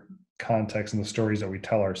other context and the stories that we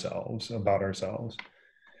tell ourselves about ourselves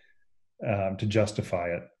to justify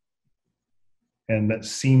it. And that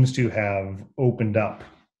seems to have opened up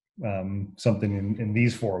something in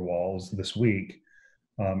these four walls this week,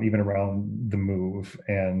 even around the move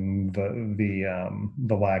and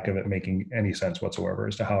the lack of it making any sense whatsoever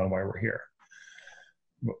as to how and why we're here.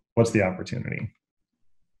 What's the opportunity?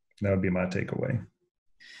 That would be my takeaway.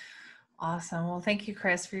 Awesome. Well, thank you,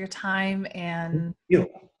 Chris, for your time. And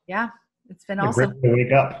yeah, it's been awesome. Great to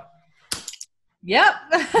wake up. Yep.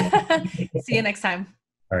 See you next time.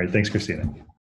 All right. Thanks, Christina.